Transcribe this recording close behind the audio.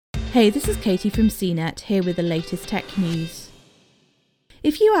Hey, this is Katie from CNET, here with the latest tech news.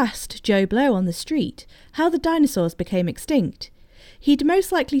 If you asked Joe Blow on the street how the dinosaurs became extinct, he'd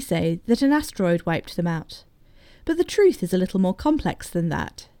most likely say that an asteroid wiped them out. But the truth is a little more complex than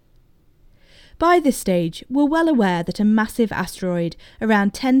that. By this stage, we're well aware that a massive asteroid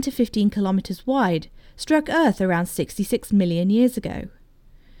around 10 to 15 kilometres wide struck Earth around 66 million years ago.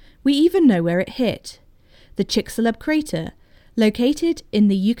 We even know where it hit: the Chicxulub crater, located in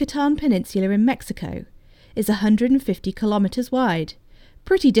the Yucatan Peninsula in Mexico, is 150 kilometres wide.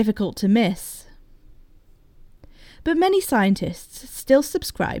 Pretty difficult to miss. But many scientists still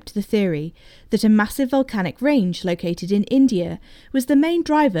subscribe to the theory that a massive volcanic range located in India was the main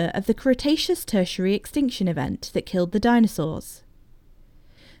driver of the Cretaceous Tertiary extinction event that killed the dinosaurs.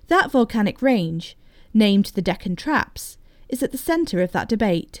 That volcanic range, named the Deccan Traps, is at the centre of that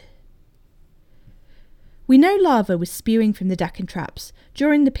debate. We know lava was spewing from the Deccan Traps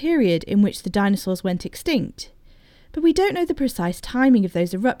during the period in which the dinosaurs went extinct, but we don't know the precise timing of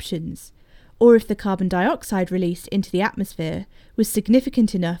those eruptions, or if the carbon dioxide released into the atmosphere was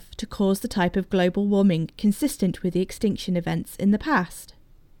significant enough to cause the type of global warming consistent with the extinction events in the past.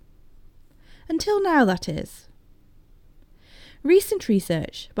 Until now, that is. Recent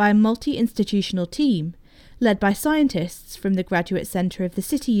research by a multi-institutional team, led by scientists from the Graduate Center of the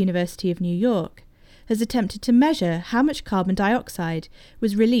City University of New York, has attempted to measure how much carbon dioxide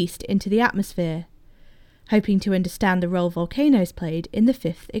was released into the atmosphere, hoping to understand the role volcanoes played in the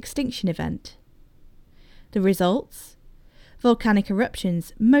fifth extinction event. The results? Volcanic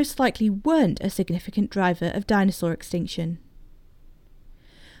eruptions most likely weren't a significant driver of dinosaur extinction.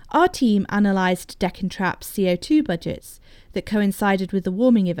 Our team analysed Deccan Traps' CO2 budgets that coincided with the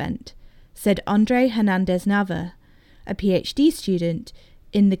warming event, said Andre Hernandez-Nava, a PhD student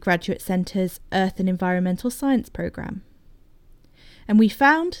in the Graduate Centre's Earth and Environmental Science programme. And we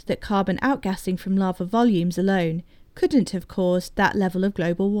found that carbon outgassing from lava volumes alone couldn't have caused that level of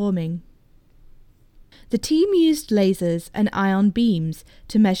global warming. The team used lasers and ion beams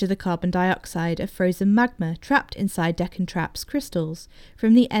to measure the carbon dioxide of frozen magma trapped inside Deccan Traps crystals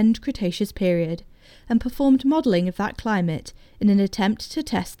from the end Cretaceous period, and performed modelling of that climate in an attempt to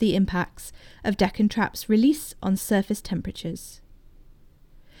test the impacts of Deccan Traps' release on surface temperatures.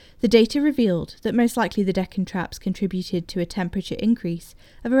 The data revealed that most likely the Deccan Traps contributed to a temperature increase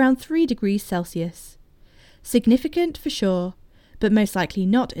of around 3 degrees Celsius. Significant for sure, but most likely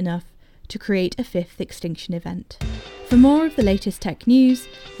not enough to create a fifth extinction event. For more of the latest tech news,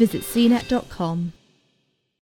 visit cnet.com.